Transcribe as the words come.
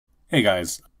Hey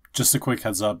guys, just a quick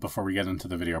heads up before we get into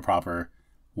the video proper.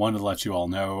 Wanted to let you all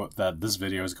know that this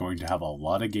video is going to have a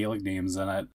lot of Gaelic names in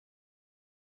it.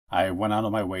 I went out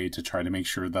of my way to try to make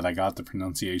sure that I got the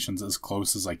pronunciations as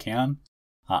close as I can.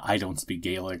 I don't speak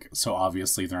Gaelic, so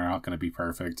obviously they're not going to be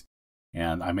perfect,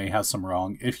 and I may have some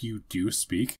wrong. If you do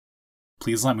speak,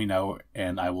 please let me know,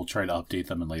 and I will try to update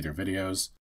them in later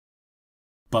videos.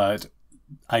 But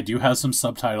I do have some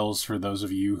subtitles for those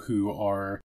of you who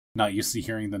are not used to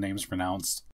hearing the names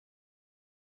pronounced.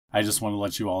 I just want to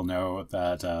let you all know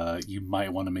that you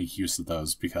might want to make use of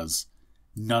those because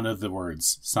none of the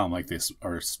words sound like they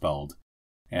are spelled,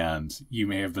 and you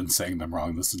may have been saying them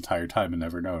wrong this entire time and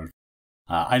never known.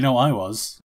 I know I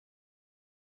was.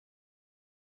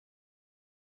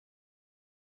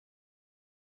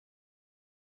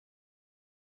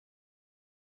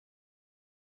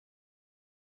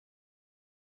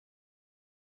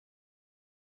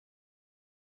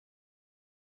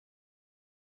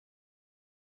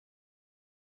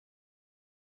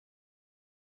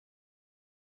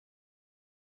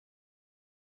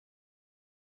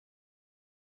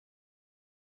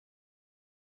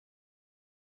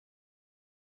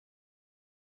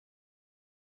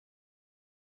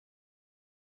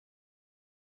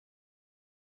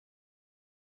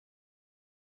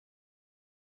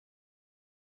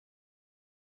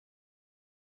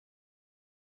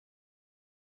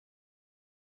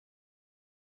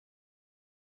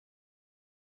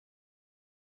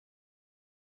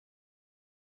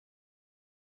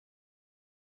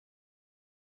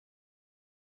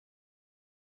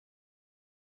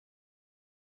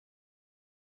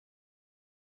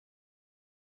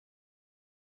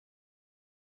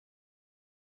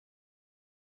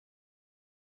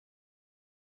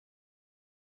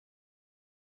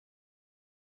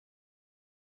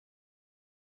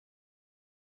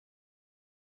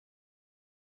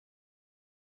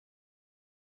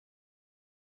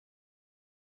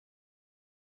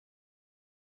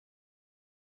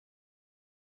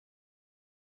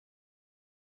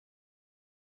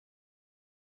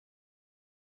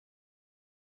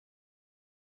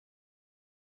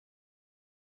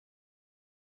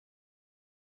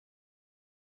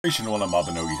 Generation 1 of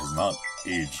Mabinogi has not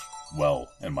aged well,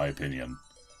 in my opinion.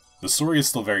 The story is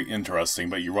still very interesting,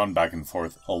 but you run back and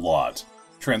forth a lot.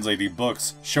 Translating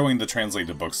books, showing the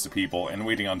translated books to people, and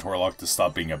waiting on Tarlach to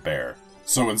stop being a bear.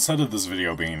 So instead of this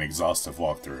video being an exhaustive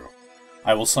walkthrough,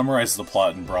 I will summarize the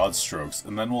plot in broad strokes,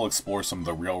 and then we'll explore some of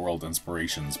the real-world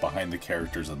inspirations behind the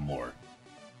characters and lore.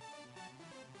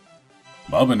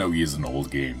 Mabinogi is an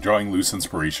old game, drawing loose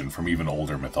inspiration from even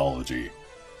older mythology.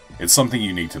 It's something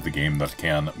unique to the game that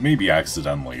can, maybe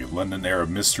accidentally, lend an air of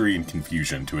mystery and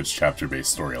confusion to its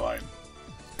chapter-based storyline.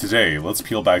 Today, let's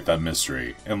peel back that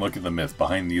mystery, and look at the myth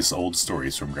behind these old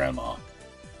stories from Grandma.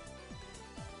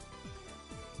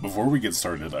 Before we get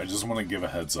started, I just want to give a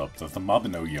heads up that the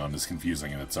Mabinogion is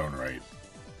confusing in its own right.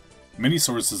 Many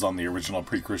sources on the original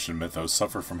pre-Christian mythos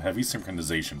suffer from heavy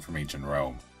synchronization from ancient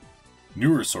Rome.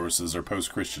 Newer sources are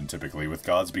post-Christian typically, with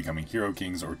gods becoming hero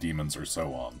kings or demons or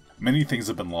so on. Many things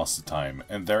have been lost to time,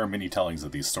 and there are many tellings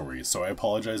of these stories, so I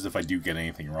apologize if I do get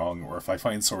anything wrong or if I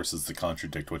find sources that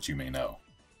contradict what you may know.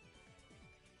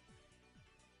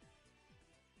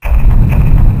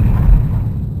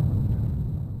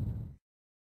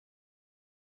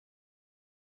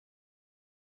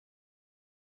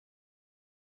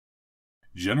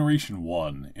 Generation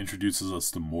 1 introduces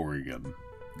us to Morrighan,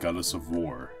 goddess of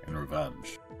war and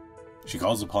revenge. She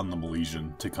calls upon the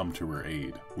Mylian to come to her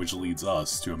aid, which leads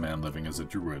us to a man living as a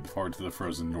druid far to the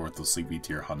frozen north of sleepy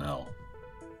Tir Hanel.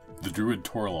 The druid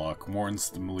Tarlach warns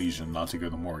the Mylian not to go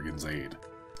to Morrighan's aid,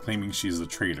 claiming she is a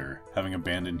traitor, having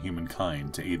abandoned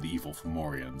humankind to aid the evil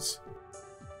Fomorians.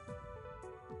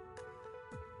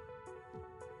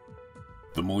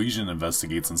 The Mylian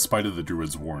investigates in spite of the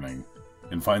druid's warning,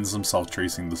 and finds himself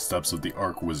tracing the steps of the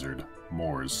Arch-Wizard,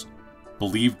 Mors.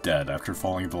 Believed dead after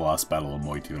falling at the last battle of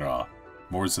Moitira,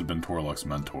 Mors had been Tarlach's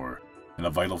mentor, and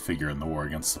a vital figure in the war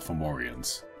against the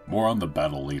Fomorians. More on the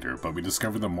battle later, but we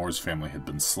discover that Mors' family had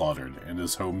been slaughtered, and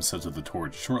his home set to the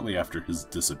torch shortly after his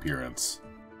disappearance.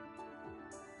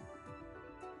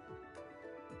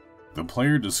 The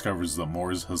player discovers that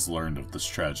Mors has learned of this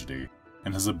tragedy,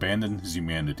 and has abandoned his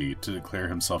humanity to declare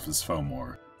himself as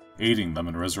Fomor, aiding them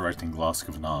in resurrecting Glas,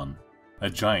 a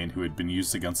giant who had been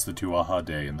used against the Tuatha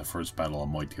Dé in the first battle of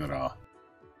Moitira.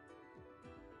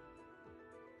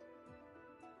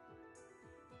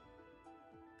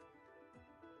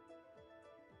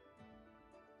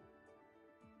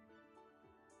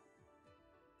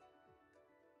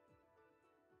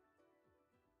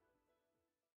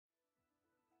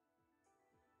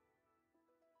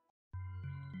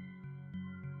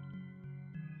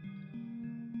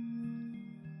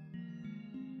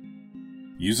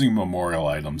 Using memorial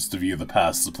items to view the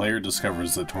past, the player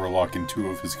discovers that Tarlach and 2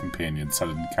 of his companions had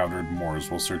encountered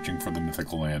Moors while searching for the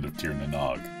mythical land of Tir na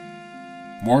Nog.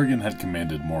 Morrighan had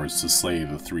commanded Moors to slay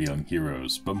the 3 young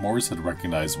heroes, but Moors had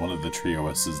recognized one of the trio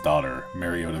as his daughter,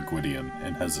 Mariota Gwydion,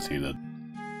 and hesitated.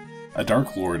 A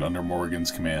Dark Lord under Morrigan's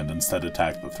command instead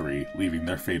attacked the 3, leaving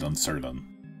their fate uncertain.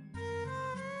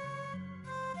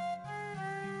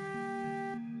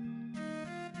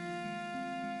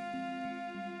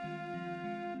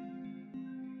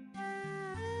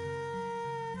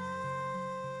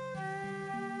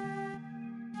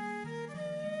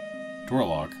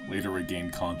 Tarlach later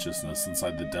regained consciousness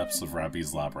inside the depths of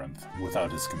Rabbi's labyrinth, without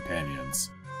his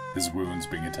companions, his wounds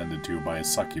being attended to by a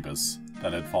succubus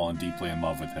that had fallen deeply in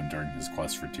love with him during his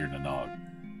quest for Tir na Nog.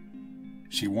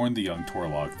 She warned the young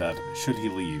Tarlach that, should he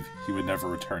leave, he would never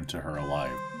return to her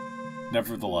alive.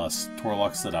 Nevertheless,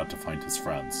 Tarlach set out to find his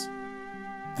friends.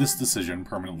 This decision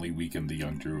permanently weakened the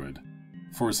young druid,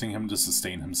 forcing him to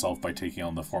sustain himself by taking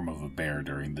on the form of a bear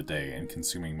during the day and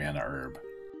consuming mana herb,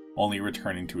 only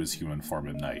returning to his human form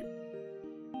at night.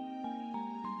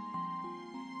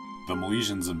 The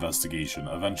Milesians' investigation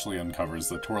eventually uncovers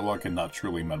that Tarlach had not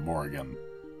truly met Morrighan.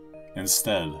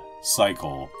 Instead,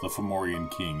 Cichol, the Fomorian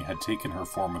king, had taken her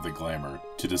form of the glamour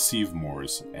to deceive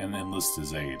Moors and enlist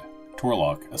his aid.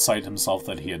 Tarlach, aside himself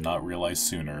that he had not realized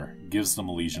sooner, gives the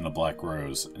Milesian a black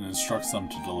rose and instructs them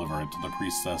to deliver it to the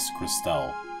priestess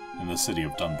Christelle in the city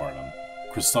of Dunbarton.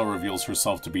 Christelle reveals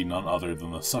herself to be none other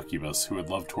than the succubus who had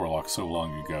loved Tarlach so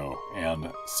long ago, and,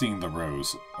 seeing the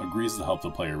rose, agrees to help the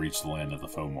player reach the land of the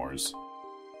Fomors.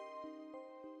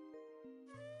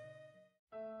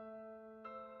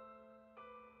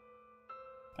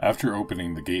 After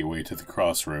opening the gateway to the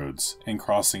Crossroads, and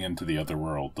crossing into the other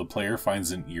world, the player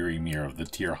finds an eerie mirror of the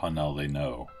Tir Hanel they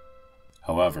know.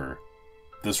 However,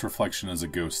 this reflection is a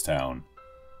ghost town,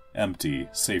 empty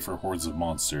save for hordes of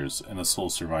monsters and a sole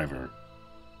survivor,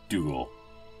 Dougal.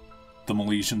 The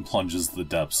Milesian plunges the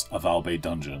depths of Albay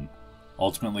Dungeon,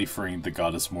 ultimately freeing the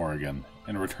goddess Morrighan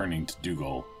and returning to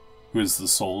Dougal, who is the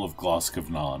soul of Glas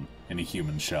in a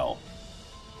human shell.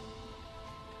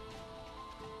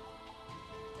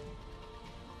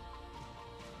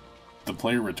 The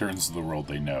player returns to the world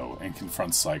they know and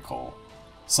confronts Cichol.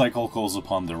 Cichol calls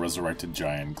upon the resurrected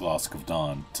giant Glas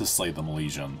to slay the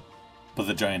Milesian, but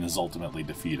the giant is ultimately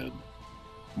defeated.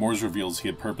 Moors reveals he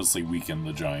had purposely weakened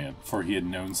the giant, for he had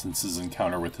known since his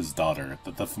encounter with his daughter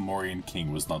that the Fomorian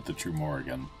king was not the true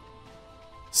Morrighan.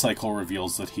 Cichol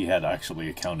reveals that he had actually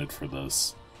accounted for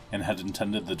this, and had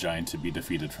intended the giant to be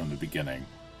defeated from the beginning.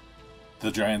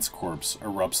 The giant's corpse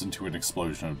erupts into an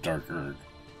explosion of dark erg,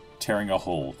 tearing a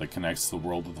hole that connects the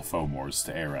world of the Fomors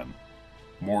to Erin.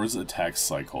 Moors attacks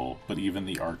Cichol, but even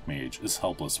the Archmage is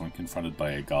helpless when confronted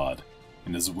by a god,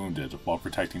 and is wounded while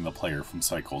protecting the player from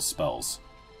Cichol's spells.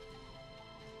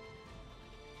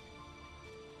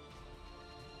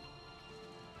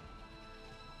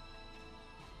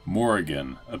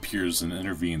 Morrighan appears and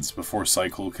intervenes before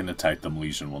Cichol can attack the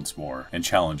Milesian once more, and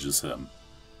challenges him.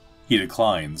 He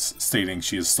declines, stating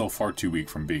she is still far too weak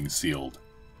from being sealed.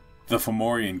 The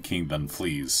Fomorian king then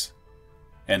flees,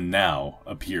 and now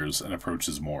appears and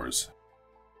approaches Moors.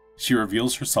 She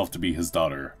reveals herself to be his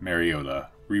daughter, Mariota,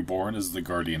 reborn as the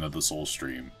guardian of the Soul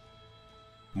Stream.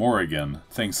 Morrighan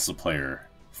thanks the player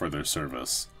for their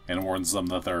service, and warns them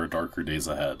that there are darker days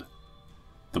ahead.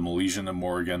 The Milesian and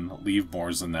Morrighan leave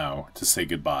Moors and now to say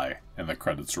goodbye, and the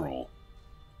credits roll.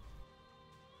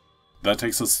 That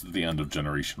takes us to the end of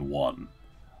Generation 1.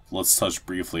 Let's touch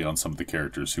briefly on some of the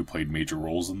characters who played major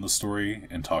roles in the story,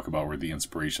 and talk about where the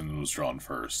inspiration was drawn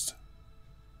first.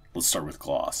 Let's start with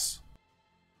Glas.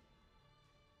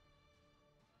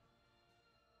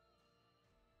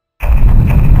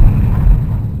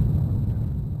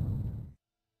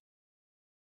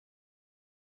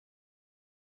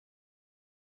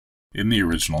 In the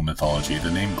original mythology, the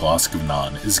name Glas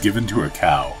is given to a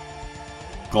cow.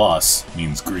 Glas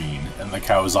means green, and the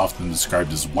cow is often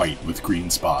described as white with green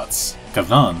spots.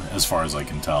 Gavnan, as far as I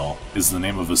can tell, is the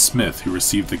name of a smith who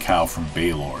received the cow from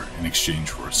Baelor in exchange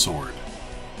for a sword.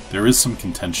 There is some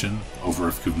contention over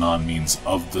if Gavnan means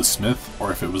of the smith,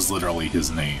 or if it was literally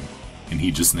his name, and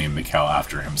he just named the cow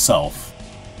after himself.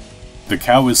 The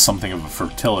cow is something of a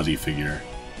fertility figure,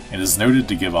 and is noted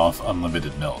to give off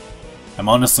unlimited milk. I'm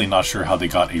honestly not sure how they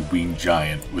got a winged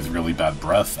giant with really bad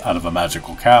breath out of a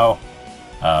magical cow,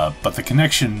 but the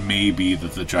connection may be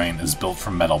that the giant is built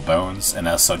from metal bones and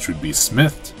as such would be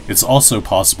smithed. It's also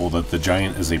possible that the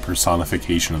giant is a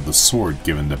personification of the sword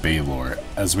given to Baelor,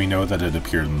 as we know that it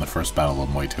appeared in the first battle of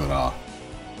Moytura.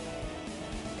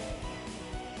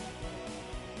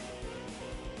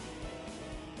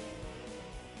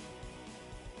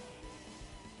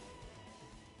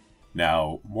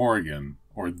 Now, Morrighan,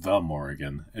 or the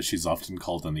Morrighan, as she's often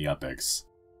called in the epics.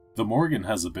 The Morrighan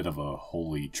has a bit of a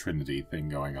holy trinity thing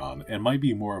going on, and might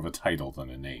be more of a title than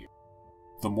a name.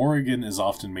 The Morrighan is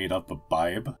often made up of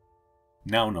Bibe,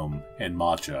 Naunum, and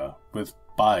Matcha, with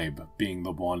Bibe being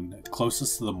the one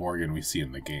closest to the Morrighan we see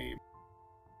in the game.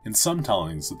 In some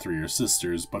tellings, the three are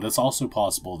sisters, but it's also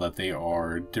possible that they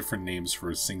are different names for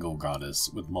a single goddess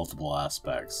with multiple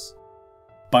aspects.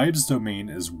 Bibe's domain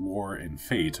is war and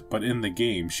fate, but in the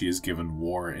game she is given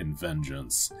war and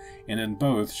vengeance, and in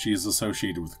both she is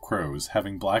associated with crows,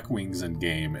 having black wings in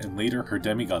game, and later her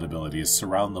demigod abilities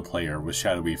surround the player with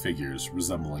shadowy figures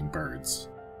resembling birds.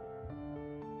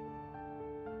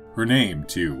 Her name,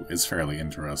 too, is fairly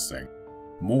interesting.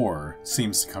 Mor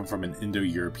seems to come from an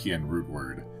Indo-European root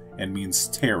word, and means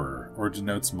terror or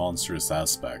denotes monstrous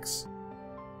aspects.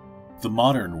 The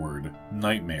modern word,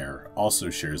 nightmare, also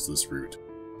shares this root,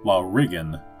 while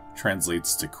Riggan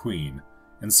translates to queen,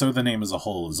 and so the name as a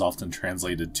whole is often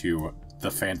translated to the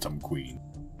Phantom Queen.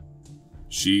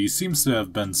 She seems to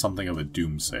have been something of a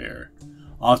doomsayer,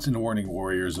 often warning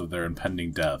warriors of their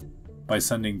impending death by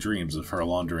sending dreams of her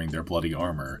laundering their bloody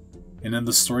armor, and in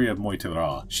the story of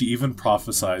Moitira, she even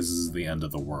prophesizes the end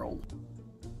of the world.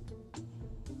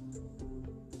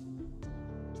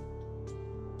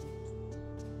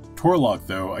 Tarlach,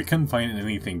 though, I couldn't find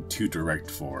anything too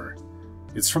direct for.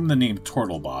 It's from the name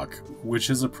Tortlebach, which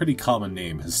is a pretty common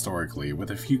name historically,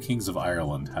 with a few kings of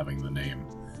Ireland having the name,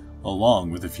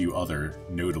 along with a few other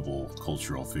notable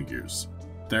cultural figures.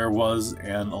 There was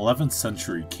an 11th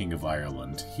century king of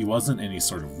Ireland. He wasn't any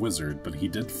sort of wizard, but he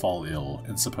did fall ill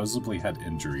and supposedly had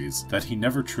injuries that he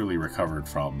never truly recovered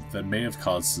from that may have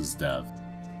caused his death,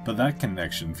 but that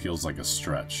connection feels like a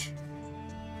stretch.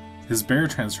 His bear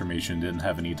transformation didn't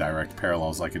have any direct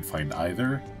parallels I could find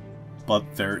either, but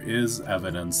there is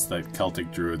evidence that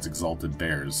Celtic druids exalted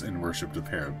bears and worshipped a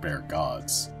pair of bear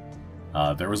gods.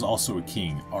 There was also a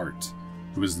king, Art,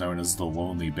 who was known as the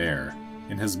Lonely Bear,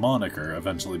 and his moniker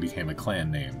eventually became a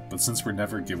clan name, but since we're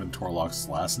never given Tarlach's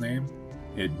last name,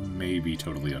 it may be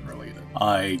totally unrelated.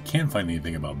 I can't find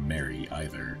anything about Mary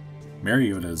either.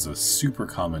 Mariota is a super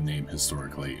common name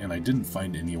historically, and I didn't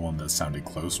find anyone that sounded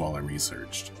close while I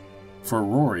researched. For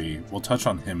Rory, we'll touch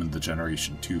on him in the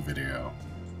Generation 2 video.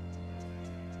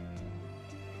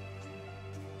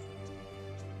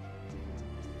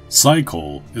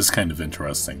 Cichol is kind of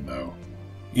interesting, though.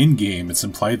 In-game, it's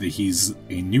implied that he's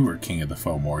a newer king of the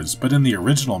Fomorians, but in the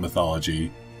original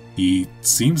mythology, he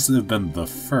seems to have been the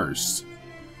first.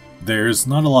 There's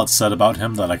not a lot said about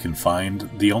him that I can find.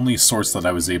 The only source that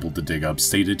I was able to dig up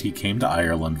stated he came to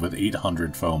Ireland with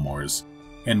 800 Fomors,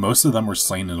 and most of them were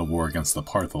slain in a war against the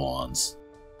Partholons.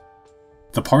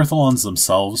 The Partholons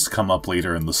themselves come up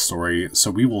later in the story,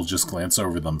 so we will just glance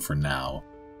over them for now.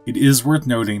 It is worth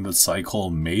noting that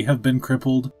Cichol may have been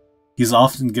crippled. He's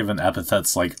often given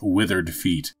epithets like withered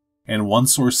feet, and one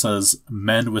source says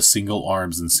men with single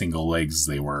arms and single legs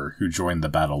they were who joined the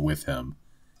battle with him.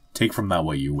 Take from that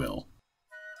what you will.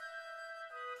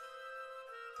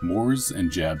 Moors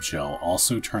and Jabchiel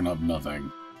also turn up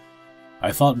nothing.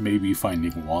 I thought maybe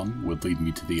finding one would lead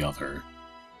me to the other,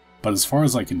 but as far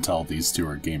as I can tell, these two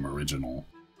are game original.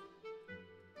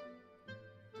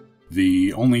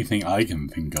 The only thing I can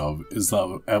think of is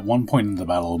that at one point in the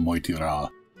Battle of Moitira,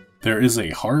 there is a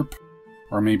harp,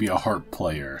 or maybe a harp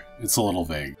player, it's a little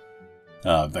vague,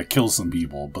 that kills some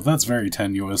people, but that's very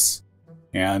tenuous,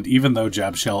 and even though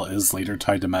Jabchiel is later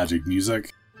tied to magic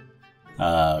music,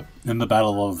 in the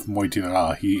Battle of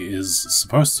Moitira, he is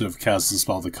supposed to have cast a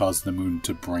spell that caused the moon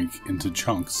to break into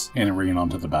chunks and rain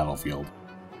onto the battlefield.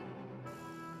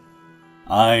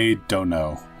 I don't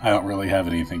know. I don't really have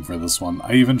anything for this one.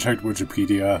 I even checked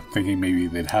Wikipedia, thinking maybe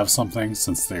they'd have something,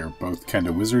 since they are both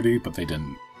kinda wizardy, but they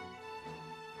didn't.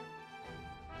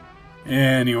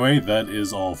 Anyway, that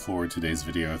is all for today's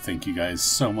video. Thank you guys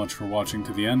so much for watching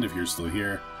to the end if you're still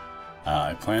here.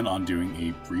 I plan on doing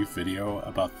a brief video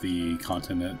about the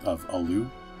continent of Alu,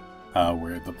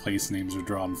 where the place names are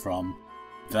drawn from.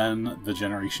 Then the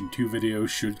Generation 2 video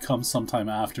should come sometime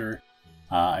after.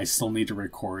 I still need to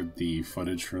record the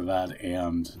footage for that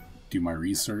and do my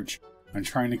research. I'm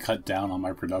trying to cut down on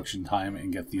my production time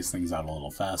and get these things out a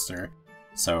little faster.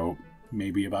 So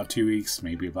maybe about 2 weeks,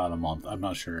 maybe about a month, I'm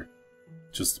not sure.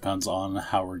 Just depends on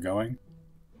how we're going.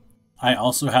 I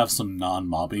also have some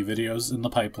non-mobby videos in the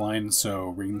pipeline, so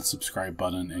ring the subscribe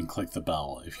button and click the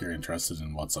bell if you're interested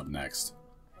in what's up next.